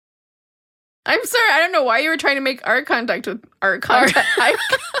I'm sorry. I don't know why you were trying to make eye contact with eye contact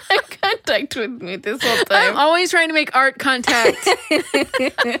with me this whole time. I'm always trying to make art contact.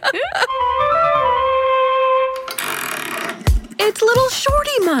 It's Little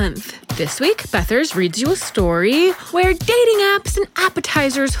Shorty Month. This week, Bethers reads you a story where dating apps and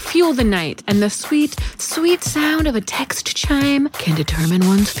appetizers fuel the night, and the sweet, sweet sound of a text chime can determine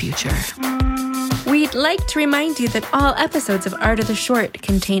one's future. We'd like to remind you that all episodes of Art of the Short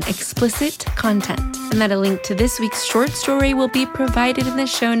contain explicit content, and that a link to this week's short story will be provided in the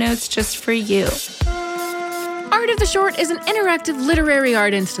show notes just for you. Art of the Short is an interactive literary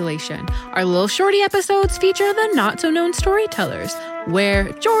art installation. Our Little Shorty episodes feature the not-so-known storytellers,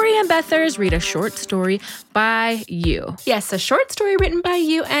 where Jory and Bethers read a short story by you. Yes, a short story written by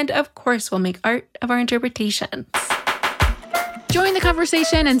you, and of course we'll make art of our interpretations. Join the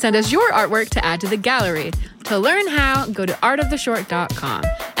conversation and send us your artwork to add to the gallery. To learn how, go to artoftheshort.com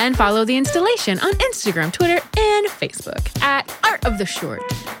and follow the installation on Instagram, Twitter, and Facebook at Art of the Short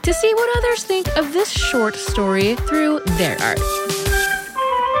to see what others think of this short story through their art.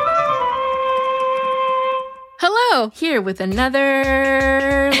 Hello. Here with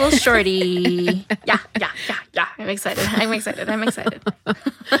another little shorty. Yeah. I'm excited.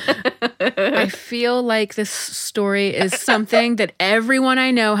 I feel like this story is something that everyone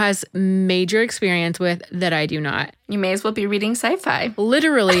I know has major experience with that I do not. You may as well be reading sci-fi.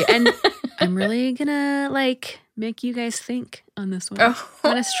 Literally. And I'm really gonna make you guys think on this one. I'm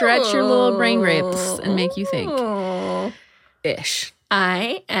gonna stretch your little brain grapes and make you think. Ish.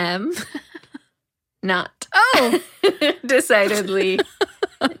 I am not. Oh! Decidedly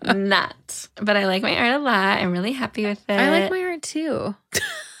not. But I like my art a lot. I'm really happy with it. I like my art too.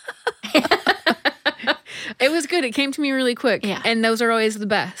 It was good. It came to me really quick. Yeah. And those are always the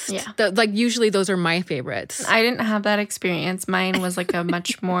best. Yeah. Usually those are my favorites. I didn't have that experience. Mine was a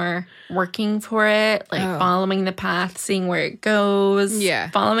much more working for it, following the path, seeing where it goes. Yeah.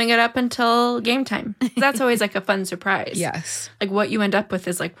 Following it up until game time. That's always a fun surprise. Yes. What you end up with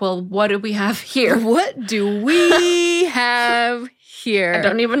is well, what do we have here? What do we have here? I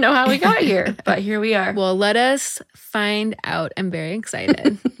don't even know how we got here, but here we are. Well, let us find out. I'm very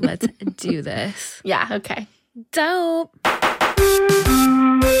excited. Let's do this. Yeah, okay. Dope.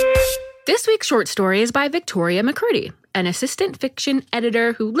 This week's short story is by Victoria McCurdy, an assistant fiction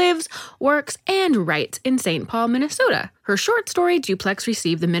editor who lives, works, and writes in St. Paul, Minnesota. Her short story, Duplex,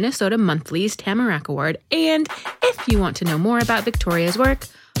 received the Minnesota Monthly's Tamarack Award, and if you want to know more about Victoria's work,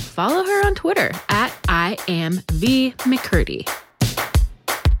 follow her on Twitter at IamVMcCurdy.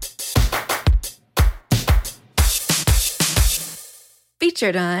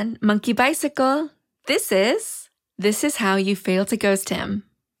 Featured on Monkey Bicycle, This is How You Fail to Ghost Him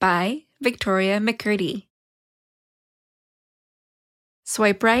by Victoria McCurdy.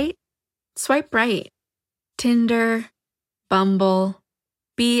 Swipe right, Tinder, Bumble,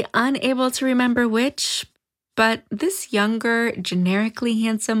 be unable to remember which, but this younger, generically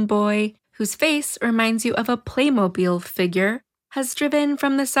handsome boy whose face reminds you of a Playmobil figure has driven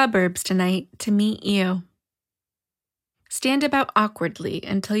from the suburbs tonight to meet you. Stand about awkwardly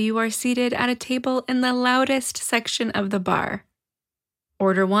until you are seated at a table in the loudest section of the bar.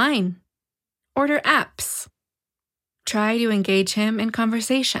 Order wine. Order apps. Try to engage him in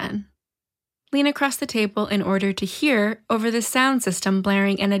conversation. Lean across the table in order to hear over the sound system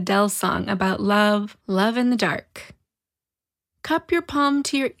blaring an Adele song about love in the dark. Cup your palm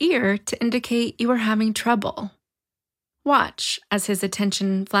to your ear to indicate you are having trouble. Watch as his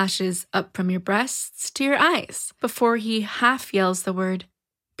attention flashes up from your breasts to your eyes before he half yells the word,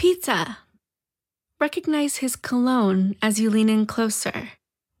 pizza. Recognize his cologne as you lean in closer.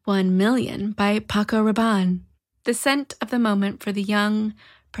 1 Million by Paco Rabanne, the scent of the moment for the young,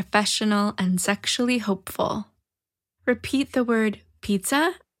 professional, and sexually hopeful. Repeat the word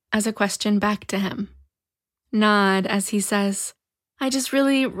pizza as a question back to him. Nod as he says, I just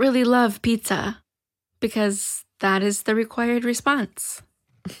really, really love pizza, because that is the required response.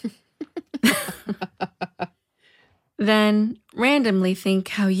 Then randomly think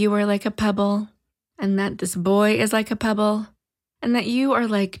how you are like a pebble, and that this boy is like a pebble, and that you are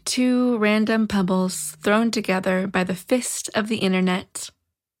like 2 random pebbles thrown together by the fist of the internet.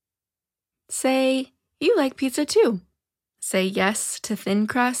 Say, you like pizza too. Say yes to thin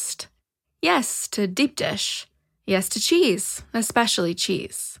crust, yes to deep dish, yes to cheese, especially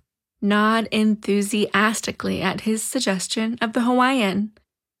cheese. Nod enthusiastically at his suggestion of the Hawaiian,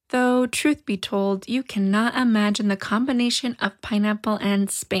 though truth be told, you cannot imagine the combination of pineapple and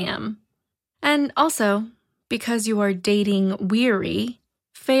Spam. And also, because you are dating weary,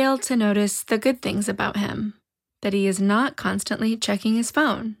 fail to notice the good things about him, that he is not constantly checking his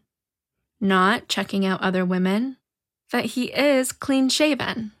phone. not checking out other women, that he is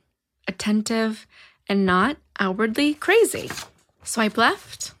clean-shaven, attentive, and not outwardly crazy. Swipe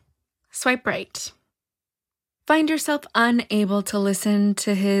left, swipe right. Find yourself unable to listen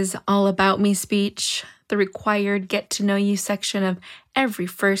to his all-about-me speech, the required get-to-know-you section of every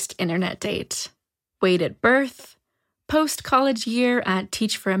first internet date. Weight at birth, post-college year at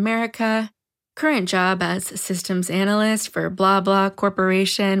Teach for America, current job as systems analyst for blah blah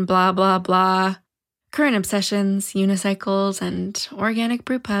corporation, blah blah blah, current obsessions, unicycles, and organic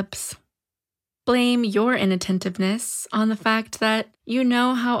brew pubs. Blame your inattentiveness on the fact that you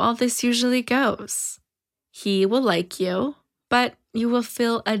know how all this usually goes. He will like you, but you will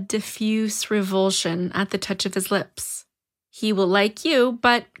feel a diffuse revulsion at the touch of his lips. He will like you,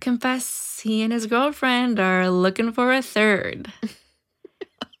 but confess he and his girlfriend are looking for a third.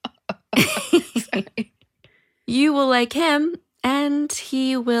 You will like him, and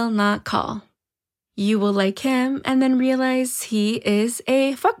he will not call. You will like him and then realize he is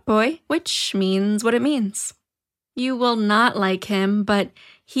a fuckboy, which means what it means. You will not like him, but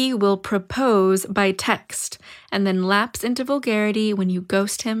he will propose by text and then lapse into vulgarity when you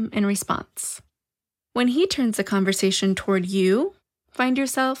ghost him in response. When he turns the conversation toward you, find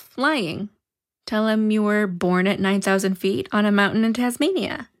yourself lying. Tell him you were born at 9,000 feet on a mountain in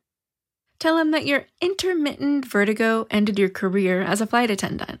Tasmania. Tell him that your intermittent vertigo ended your career as a flight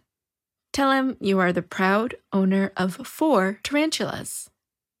attendant. Tell him you are the proud owner of 4 tarantulas.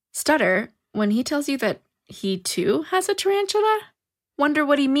 Stutter when he tells you that he too has a tarantula. Wonder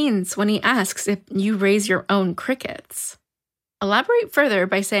what he means when he asks if you raise your own crickets. Elaborate further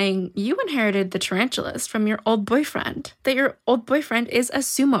by saying you inherited the tarantulas from your old boyfriend, that your old boyfriend is a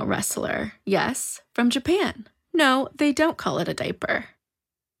sumo wrestler. Yes, from Japan. No, they don't call it a diaper.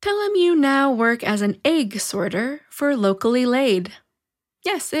 Tell him you now work as an egg sorter for Locally Laid.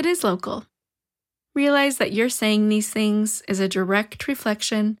 Yes, it is local. Realize that you're saying these things is a direct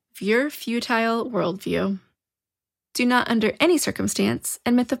reflection of your futile worldview. Do not under any circumstance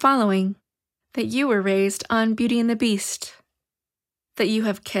admit the following: that you were raised on Beauty and the Beast, that you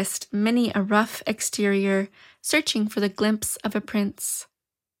have kissed many a rough exterior searching for the glimpse of a prince,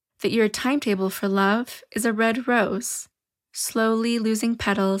 that your timetable for love is a red rose, slowly losing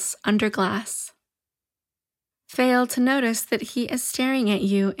petals under glass. Fail to notice that he is staring at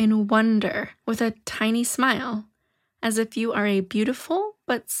you in wonder with a tiny smile, as if you are a beautiful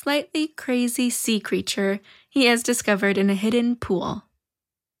but slightly crazy sea creature he has discovered in a hidden pool.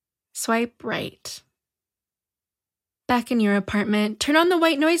 Swipe right. Back in your apartment, turn on the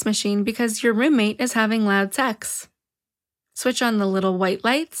white noise machine because your roommate is having loud sex. Switch on the little white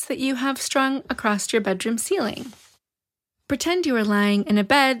lights that you have strung across your bedroom ceiling. Pretend you are lying in a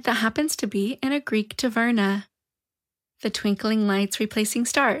bed that happens to be in a Greek taverna. The twinkling lights replacing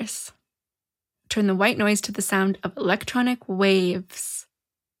stars. Turn the white noise to the sound of electronic waves.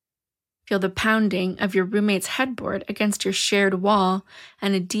 Feel the pounding of your roommate's headboard against your shared wall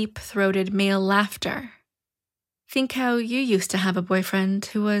and a deep-throated male laughter. Think how you used to have a boyfriend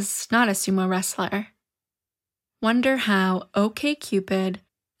who was not a sumo wrestler. Wonder how OkCupid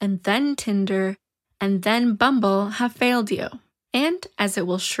and then Tinder and then Bumble have failed you. And, as it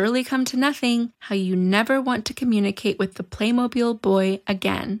will surely come to nothing, how you never want to communicate with the Playmobil boy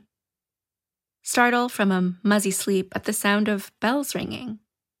again. Startle from a muzzy sleep at the sound of bells ringing.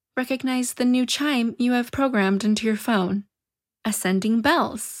 Recognize the new chime you have programmed into your phone. Ascending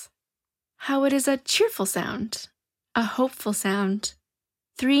bells. How it is a cheerful sound, a hopeful sound.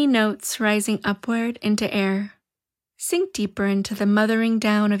 3 notes rising upward into air. Sink deeper into the mothering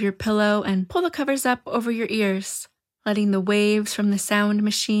down of your pillow and pull the covers up over your ears, letting the waves from the sound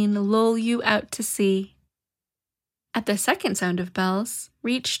machine lull you out to sea. At the second sound of bells,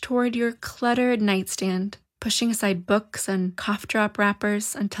 reach toward your cluttered nightstand, pushing aside books and cough drop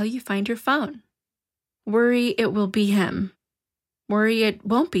wrappers until you find your phone. Worry it will be him. Worry it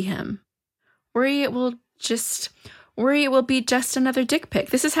won't be him. Worry it will be just another dick pic.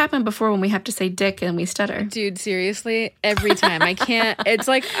 This has happened before when we have to say dick and we stutter. Dude, seriously, every time. I can't, it's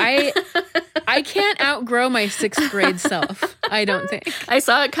like I can't outgrow my 6th grade self, I don't think. I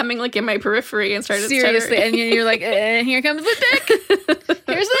saw it coming like in my periphery and started seriously, stuttering. and you're like, here comes the dick.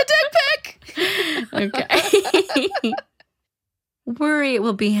 Here's the dick pic. Okay. Worry it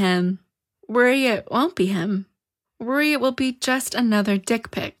will be him. Worry it won't be him. Worry it will be just another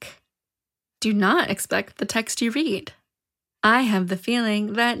dick pic. Do not expect the text you read. I have the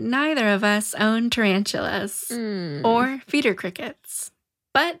feeling that neither of us own tarantulas or feeder crickets,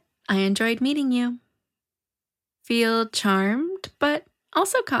 but I enjoyed meeting you. Feel charmed, but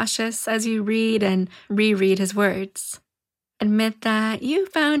also cautious as you read and reread his words. Admit that you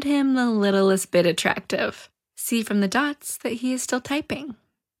found him the littlest bit attractive. See from the dots that he is still typing.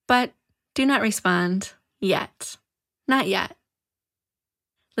 But do not respond yet. Not yet.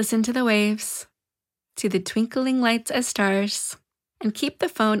 Listen to the waves, to the twinkling lights as stars, and keep the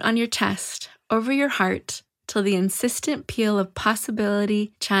phone on your chest, over your heart, till the insistent peal of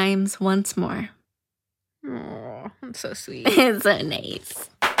possibility chimes once more. Oh, that's so sweet. It's so nice.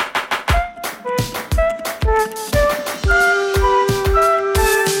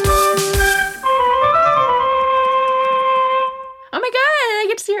 Oh my God, I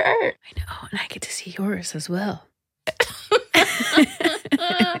get to see your art. I know, and I get to see yours as well.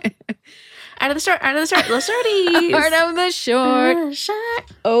 Out of the short, little shorties. Out of the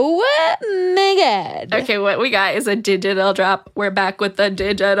short. Oh my God. Okay, what we got is a digital drop. We're back with the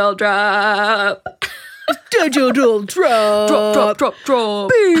digital drop. Digital drop. Drop.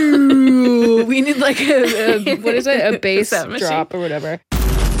 Boo. We need like a what is it? A bass drop or whatever.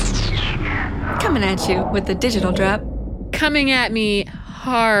 Coming at you with the digital drop. Coming at me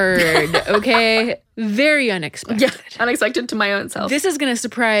hard, okay? Very unexpected. Yeah, unexpected to my own self. This is going to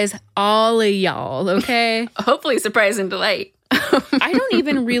surprise all of y'all, okay? Hopefully surprise and delight. I don't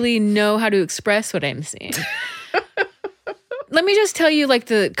even really know how to express what I'm seeing. Let me just tell you like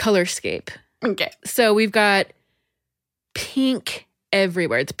the colorscape. Okay. So we've got pink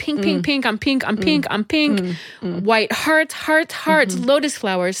everywhere. It's pink, pink, pink. I'm pink. White hearts, lotus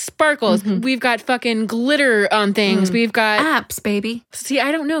flowers, sparkles. We've got fucking glitter on things. We've got apps, baby. See,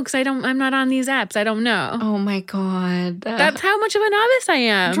 I don't know because I'm not on these apps. I don't know. Oh my God. That's how much of a novice I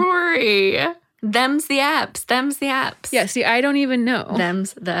am. Jory. Them's the apps. Yeah, see, I don't even know.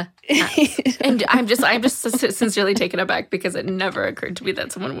 Them's the apps. And I'm just sincerely taken aback because it never occurred to me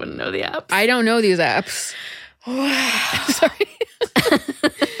that someone wouldn't know the apps. I don't know these apps. Wow. Sorry.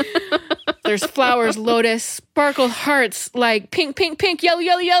 There's flowers, lotus, sparkle hearts, like pink, pink, pink, yellow,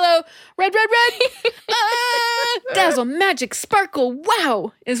 yellow, yellow, red, red, red. Dazzle, magic, sparkle,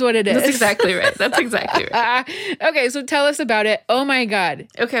 wow, is what it is. That's exactly right. Okay, so tell us about it. Oh my God.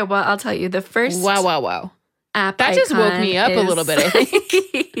 Okay, well, I'll tell you. The first Wow. app that just woke me up a little bit, I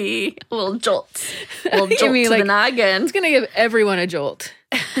think. A little jolt. A little jolt mean, to the noggin. It's going to give everyone a jolt.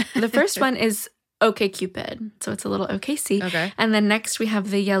 The first one is OkCupid. So it's a little OKC. Okay. And then next we have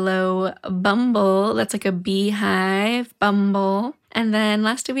the yellow Bumble. That's like a beehive Bumble. And then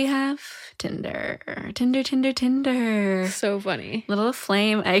lastly we have Tinder. Tinder. So funny. Little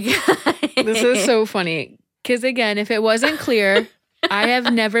flame icon. This is so funny. Because again, if it wasn't clear, I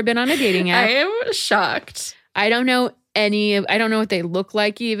have never been on a dating app. I am shocked. I don't know what they look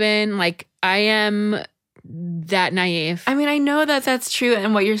like even. Like, I am that naive. I mean, I know that that's true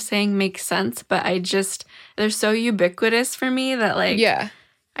and what you're saying makes sense, but they're so ubiquitous for me that like, yeah.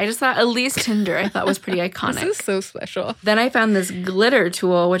 I just thought at least Tinder I thought was pretty iconic. This is so special. Then I found this glitter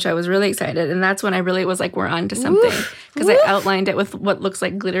tool, which I was really excited. And that's when I really was like, we're on to something. Because I outlined it with what looks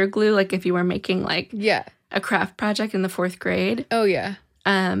like glitter glue, like if you were making like a craft project in the 4th grade. Oh, yeah.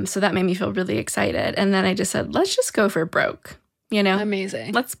 So that made me feel really excited. And then I just said, let's just go for broke, you know?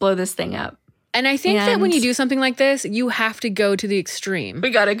 Amazing. Let's blow this thing up. And I think that when you do something like this, you have to go to the extreme. We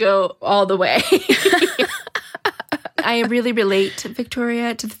got to go all the way. I really relate,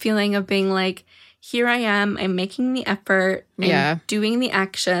 Victoria, to the feeling of being like, here I am, I'm making the effort, I'm doing the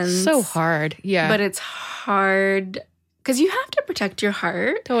actions. So hard, yeah. But it's hard because you have to protect your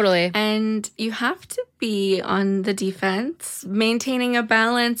heart. Totally. And you have to be on the defense. Maintaining a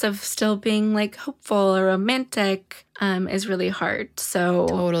balance of still being like hopeful or romantic is really hard. So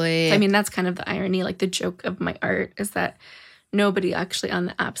totally. I mean, that's kind of the irony, like the joke of my art is that nobody actually on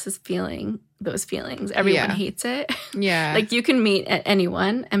the apps is feeling those feelings. Everyone hates it. Yeah. Like you can meet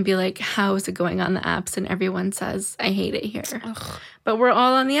anyone and be like, how is it going on the apps? And everyone says, I hate it here. Ugh. But we're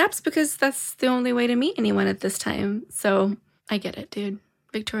all on the apps because that's the only way to meet anyone at this time. So I get it, dude.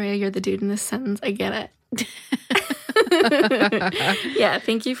 Victoria, you're the dude in this sentence. I get it. Yeah,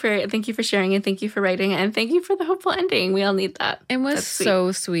 thank you for sharing and thank you for writing and thank you for the hopeful ending. We all need that. It was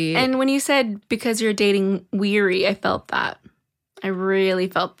so sweet. And when you said because you're dating weary, I felt that. I really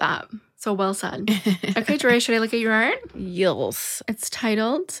felt that. So well said. Okay, Jory, should I look at your art? Yes. It's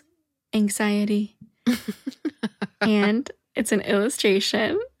titled Anxiety. And it's an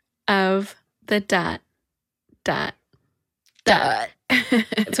illustration of the dot.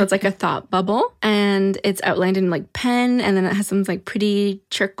 So it's like a thought bubble and it's outlined in like pen and then it has some like pretty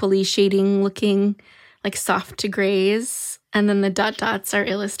charcoaly shading looking like soft grays. And then the dots are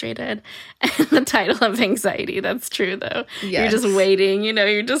illustrated. And the title of Anxiety. That's true, though. Yes. You're just waiting. You know,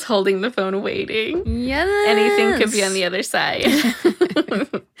 you're just holding the phone waiting. Yes. Anything could be on the other side.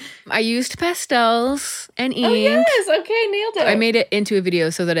 I used pastels and ink. Oh, yes. Okay, nailed it. I made it into a video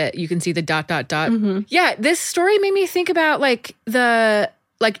so that you can see the ... Mm-hmm. Yeah, this story made me think about like the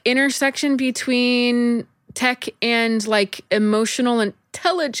intersection between tech and like emotional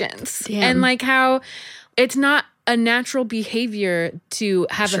intelligence. Damn. And like how it's not a natural behavior to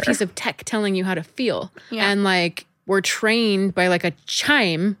have a piece of tech telling you how to feel. Yeah. And like we're trained by like a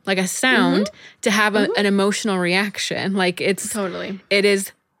chime, like a sound, to have an emotional reaction. Like it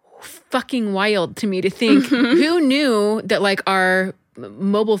is fucking wild to me to think who knew that like our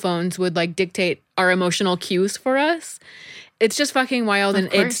mobile phones would like dictate our emotional cues for us. It's just fucking wild.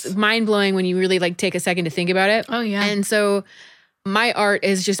 And it's mind-blowing when you really like take a second to think about it. Oh, yeah. And so my art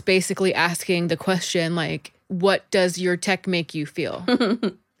is just basically asking the question, like, what does your tech make you feel?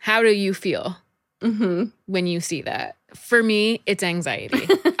 How do you feel when you see that? For me, it's anxiety.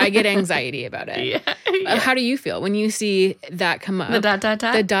 I get anxiety about it. Yeah. How do you feel when you see that come up? The ...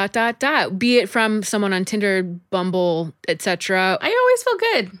 The ... Be it from someone on Tinder, Bumble, etc. I always feel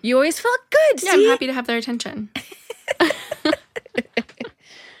good. You always felt good. Yeah, see? I'm happy to have their attention.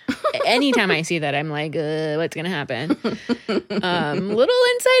 Anytime I see that, I'm like, what's going to happen? Little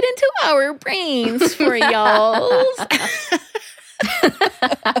insight into our brains for y'all.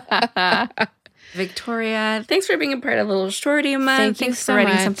 Victoria, thanks for being a part of Little Shorty Month. Thanks for so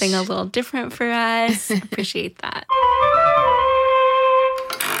writing much. something a little different for us. Appreciate that.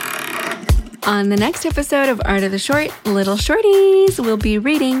 On the next episode of Art of the Short, Little Shorties, we'll be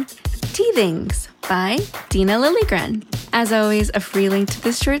reading Teethings by Dina Lilligren. As always, a free link to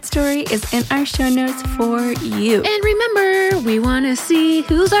this short story is in our show notes for you. And remember, we want to see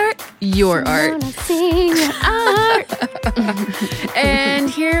whose art? Your art. See your art. And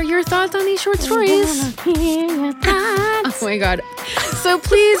hear your thoughts on these short stories. Oh my God. So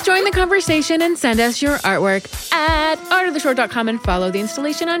please join the conversation and send us your artwork at artoftheshort.com and follow the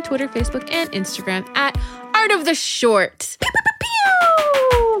installation on Twitter, Facebook, and Instagram at Art of the Short.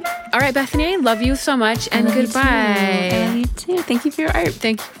 All right, Bethany, love you so much and goodbye. I love you too. Thank you for your art.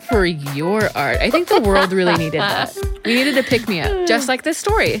 Thank you for your art. I think the world really needed that. We needed to pick me up, just like this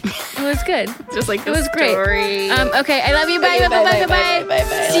story. It was good. Just like It was great. story. Okay, I love you. Bye, Okay, bye, bye, bye, bye, bye. bye,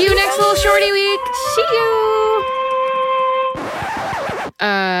 bye. See you next little shorty week. See you.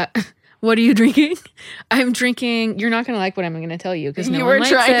 What are you drinking? I'm drinking. You're not going to like what I'm going to tell you because You were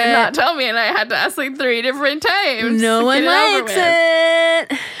trying to not tell me, and I had to ask like 3 different times. No one Get it over likes with.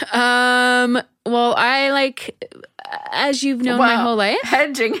 it. Well, I like, as you've known my whole life,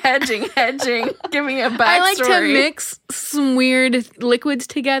 Hedging. Give me a backstory. I like to mix some weird liquids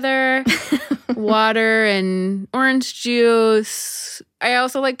together, water and orange juice. I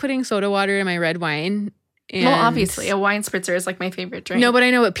also like putting soda water in my red wine. And well, obviously, a wine spritzer is like my favorite drink. No, but I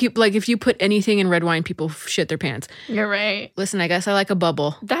know what people like. If you put anything in red wine, people shit their pants. You're right. Listen, I guess I like a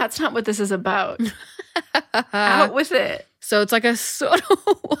bubble. That's not what this is about. Out with it. So it's like a soda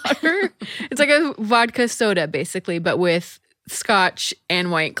water. It's like a vodka soda, basically, but with scotch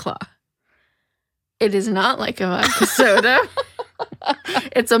and White Claw. It is not like a vodka soda.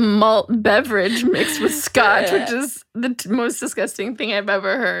 It's a malt beverage mixed with scotch, which is the most disgusting thing I've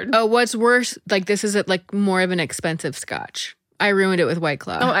ever heard. Oh, what's worse, like this is like more of an expensive scotch. I ruined it with White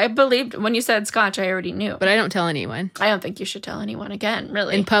Claw. Oh, I believed when you said scotch, I already knew. But I don't tell anyone. I don't think you should tell anyone again,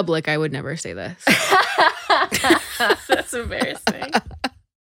 really. In public, I would never say this. That's embarrassing.